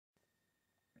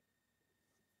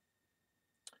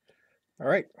All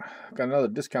right, got another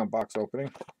discount box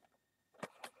opening.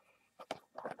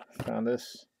 Found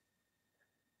this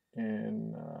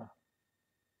in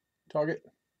Target,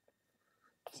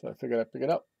 so I figured I'd pick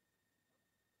it up.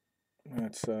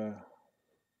 That's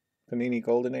Panini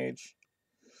Golden Age,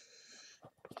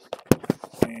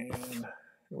 and it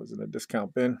was in a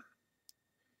discount bin.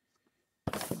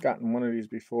 I've gotten one of these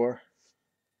before.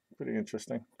 Pretty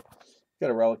interesting. Got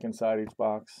a relic inside each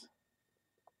box,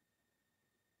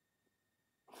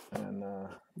 and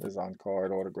there's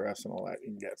on-card autographs and all that you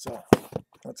can get. So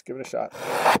let's give it a shot.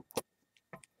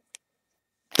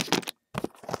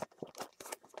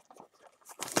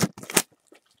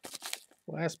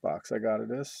 Last box I got of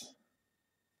this,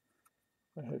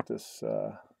 I hit this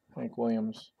Hank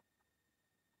Williams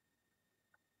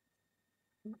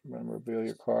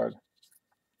memorabilia card.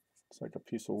 It's like a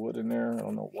piece of wood in there. I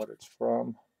don't know what it's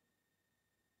from.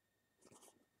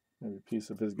 Maybe a piece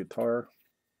of his guitar.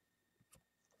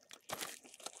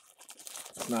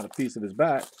 It's not a piece of his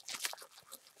bat,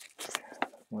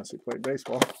 unless he played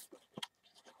baseball.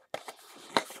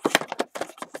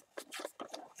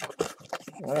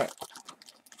 All right.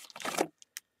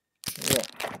 Here we go.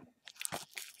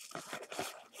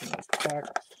 Nice packs.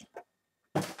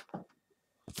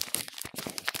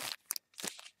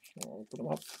 I'll open them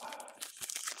up.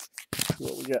 See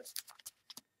what we get.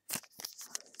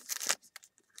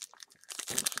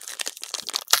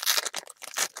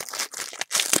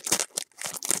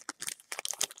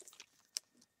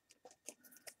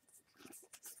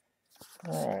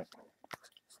 All right.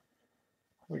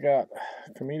 We got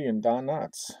comedian Don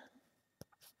Knotts.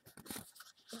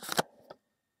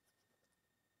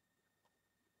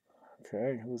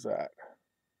 Okay, who's that?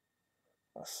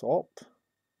 Assault.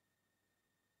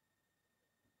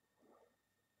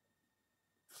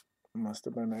 Must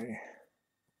have been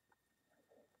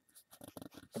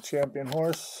a champion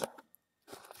horse.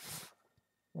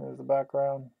 There's the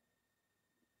background.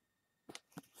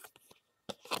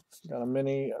 Got a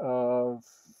mini of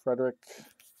Frederick,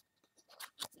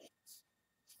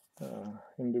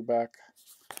 Hindu back.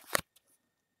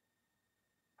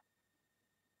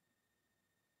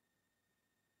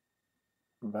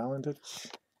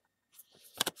 Valentich.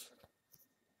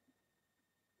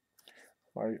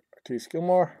 T.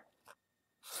 Skillmore.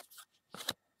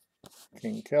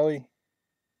 King Kelly.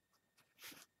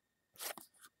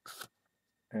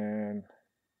 And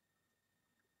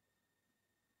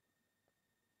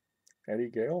Eddie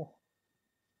Gale.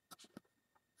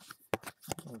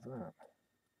 What was that?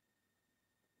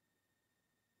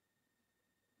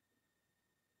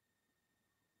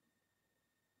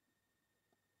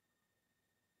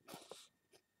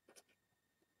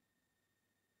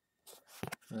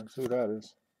 Let's see who that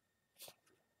is.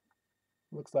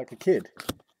 Looks like a kid.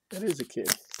 It is a kid.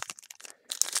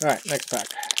 All right, next pack.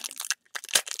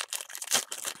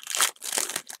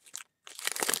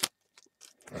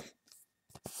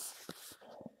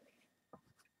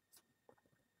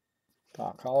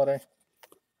 Doc Holliday.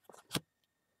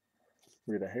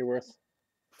 Rita Hayworth.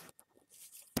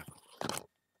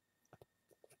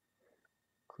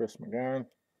 Chris McGarren.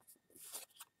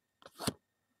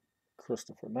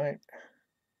 Christopher Knight.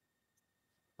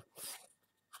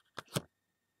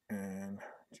 And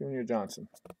Junior Johnson.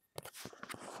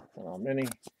 And our mini.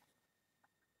 It's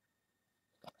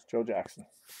Joe Jackson.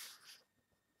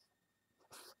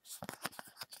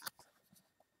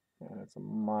 And it's a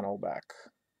mono back.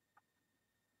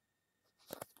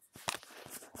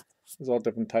 There's all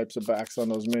different types of backs on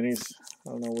those minis.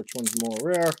 I don't know which one's more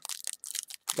rare,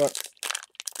 but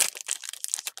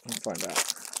we'll find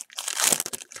out.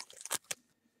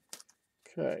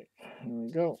 Okay, here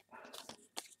we go.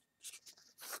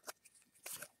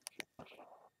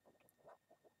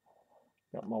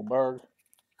 Got Mo Berg,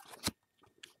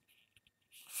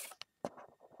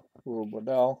 Rule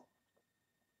Waddell,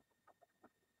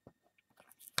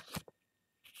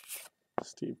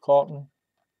 Steve Carlton,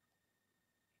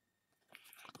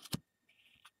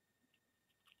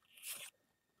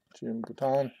 Jim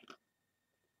Bouton,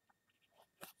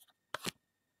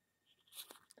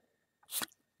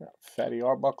 got Fatty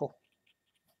Arbuckle,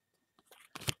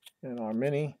 and our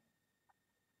mini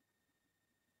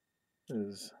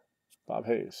is Bob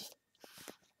Hayes.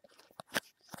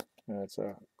 And it's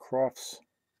a Crofts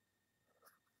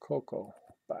Cocoa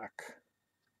back.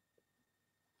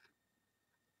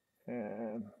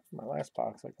 And my last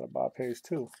box, I got Bob Hayes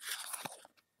too.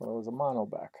 But it was a mono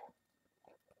back.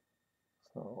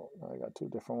 So I got two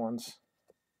different ones.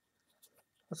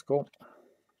 That's cool.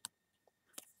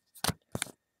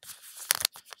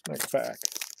 Next pack.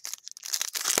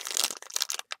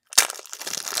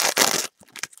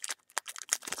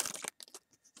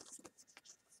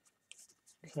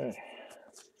 Okay.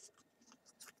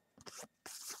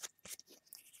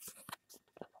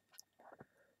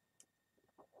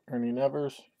 Ernie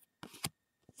Nevers.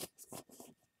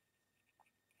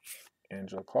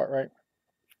 Angela Cartwright.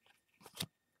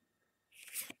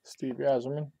 Steve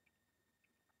Yzerman.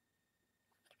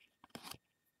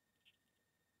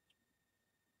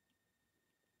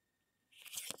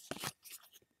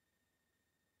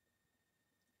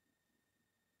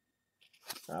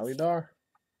 Alidar.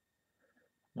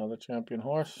 Another champion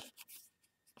horse.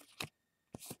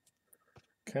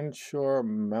 Kenshore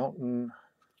Mountain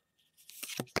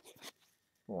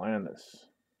Landis.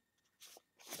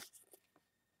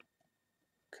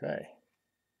 Okay.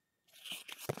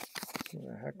 Who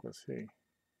the heck was he?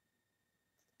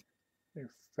 A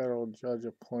federal judge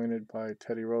appointed by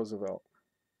Teddy Roosevelt.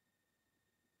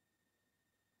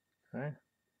 Okay.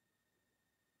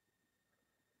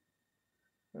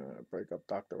 Break up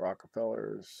Dr.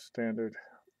 Rockefeller's Standard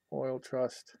Oil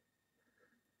Trust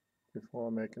before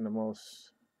making the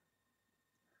most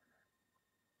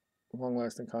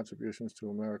long-lasting contributions to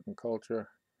American culture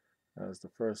as the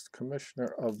first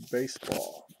commissioner of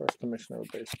baseball.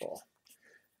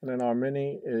 And then our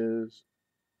mini is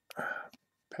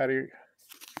Patty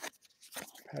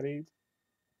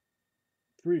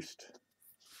Priest.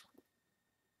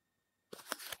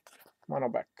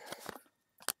 Monoback.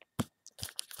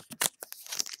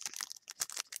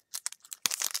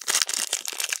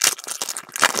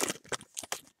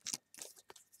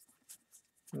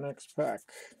 Next pack.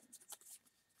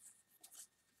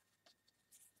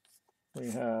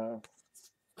 We have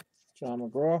John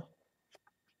McGraw,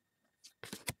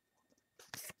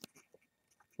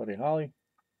 Buddy Holly,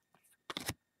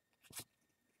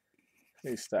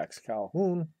 Haystacks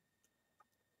Calhoun,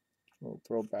 little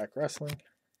throwback wrestling,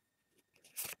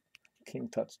 King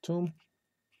Tut's Tomb,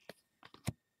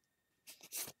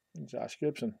 and Josh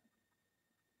Gibson.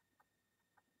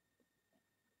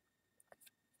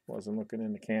 Wasn't looking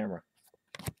in the camera.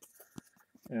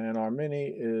 And our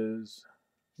mini is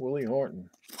Willie Horton,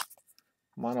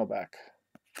 Monoback.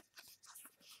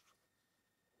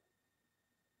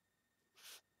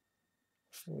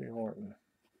 Willie Horton.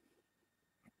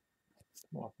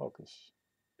 More focus.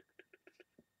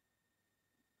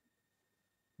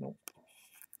 Nope.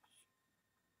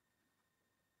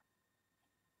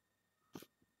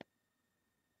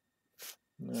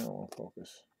 Now I'll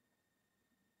focus.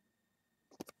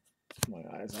 My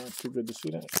eyes aren't too good to see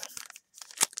that.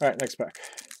 All right, next pack.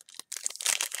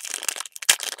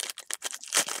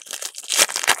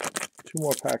 2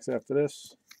 more packs after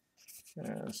this.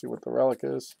 And see what the relic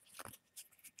is.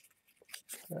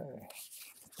 Okay.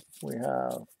 We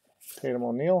have Tatum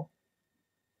O'Neal,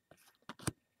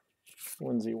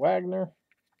 Lindsey Wagner,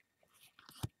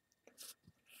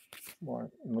 Martin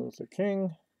Luther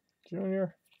King Jr.,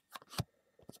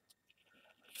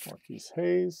 Marquise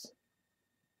Hayes.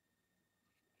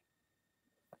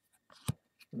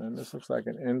 And then this looks like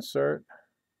an insert.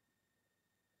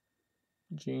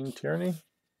 Gene Tierney.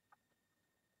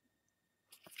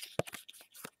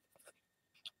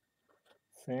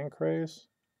 Fan Craze.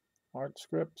 Art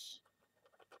Scripts.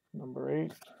 Number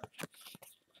 8.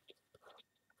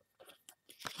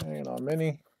 And our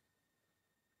mini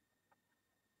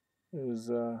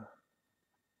is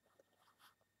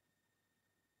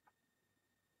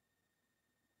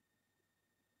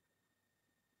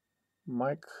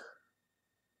Mike,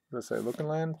 let's say Looking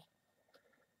Land.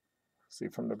 See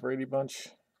from the Brady Bunch.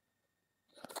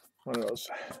 One of those.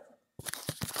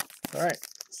 All right,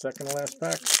 second to last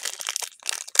pack.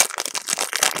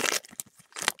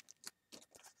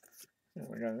 And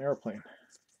we got an airplane.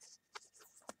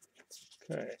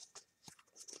 Okay.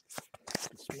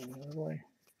 This one out of the way.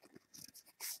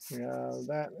 We have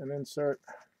that, an insert.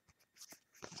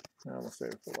 Now we'll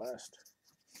save it for last.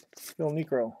 Phil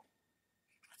Necro.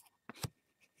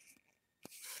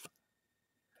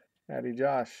 Addie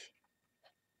Josh.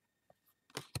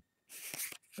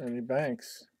 Ernie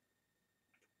Banks.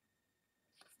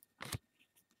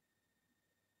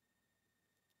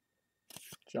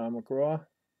 John McGraw.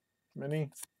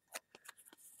 Mini.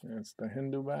 And it's the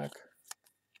Hindu back.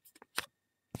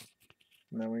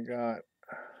 And then we got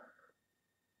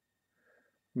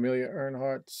Amelia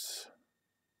Earhart's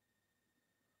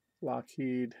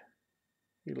Lockheed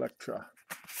Electra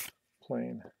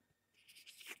plane.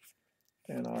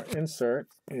 And our insert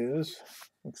is,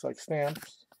 looks like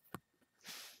stamps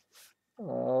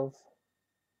of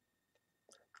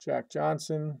Jack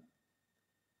Johnson,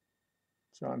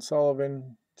 John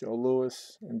Sullivan, Joe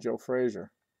Louis, and Joe Frazier.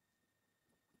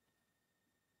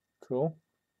 Cool.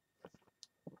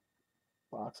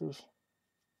 Boxes.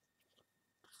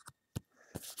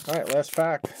 All right, last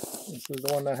pack. This is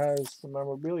the one that has the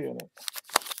memorabilia in it.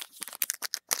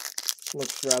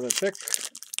 Looks rather thick,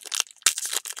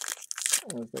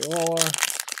 as they all are.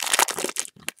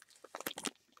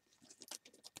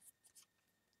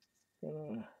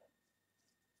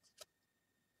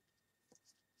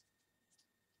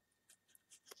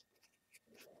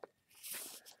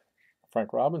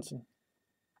 Frank Robinson,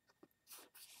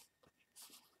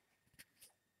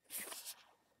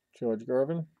 George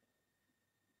Gervin,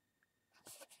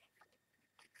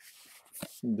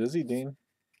 Dizzy Dean,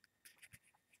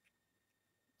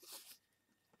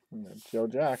 and Joe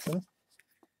Jackson,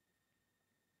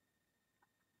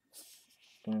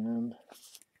 and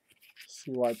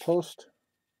C.Y. Post,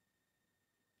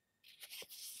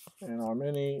 and our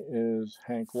mini is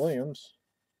Hank Williams,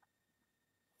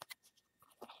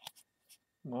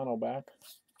 mono back,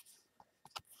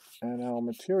 and our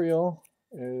material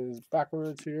is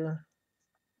backwards here.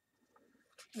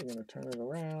 We're going to turn it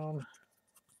around,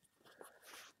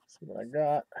 see what I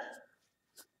got.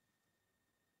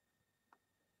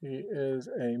 He is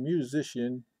a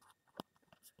musician,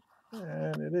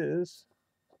 and it is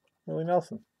Willie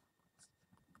Nelson.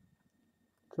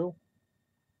 Cool.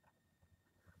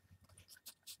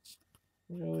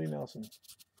 Willie Nelson.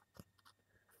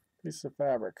 Piece of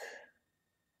fabric.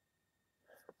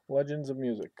 Legends of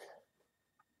Music.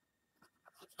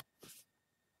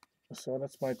 So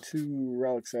that's my 2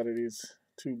 relics out of these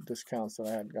 2 discounts that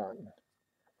I had gotten.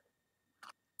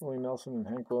 Willie Nelson and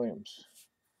Hank Williams.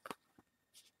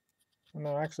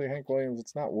 No, actually Hank Williams,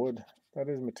 it's not wood. That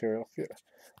is material.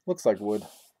 Looks like wood.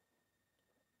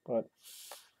 But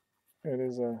it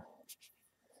is a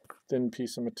thin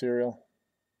piece of material.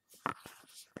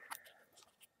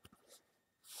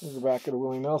 Here's the back of the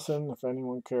Willie Nelson, if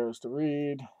anyone cares to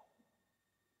read.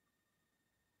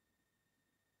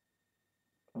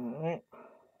 Alright.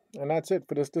 And that's it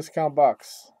for this discount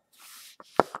box.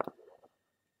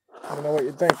 Let me know what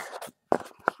you think.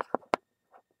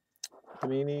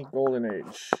 Panini Golden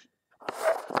Age.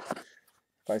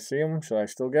 If I see them, should I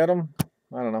still get them?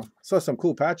 I don't know. I saw some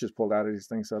cool patches pulled out of these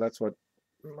things, so that's what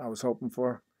I was hoping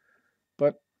for.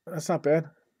 But that's not bad.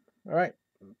 Alright.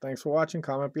 Thanks for watching.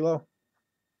 Comment below.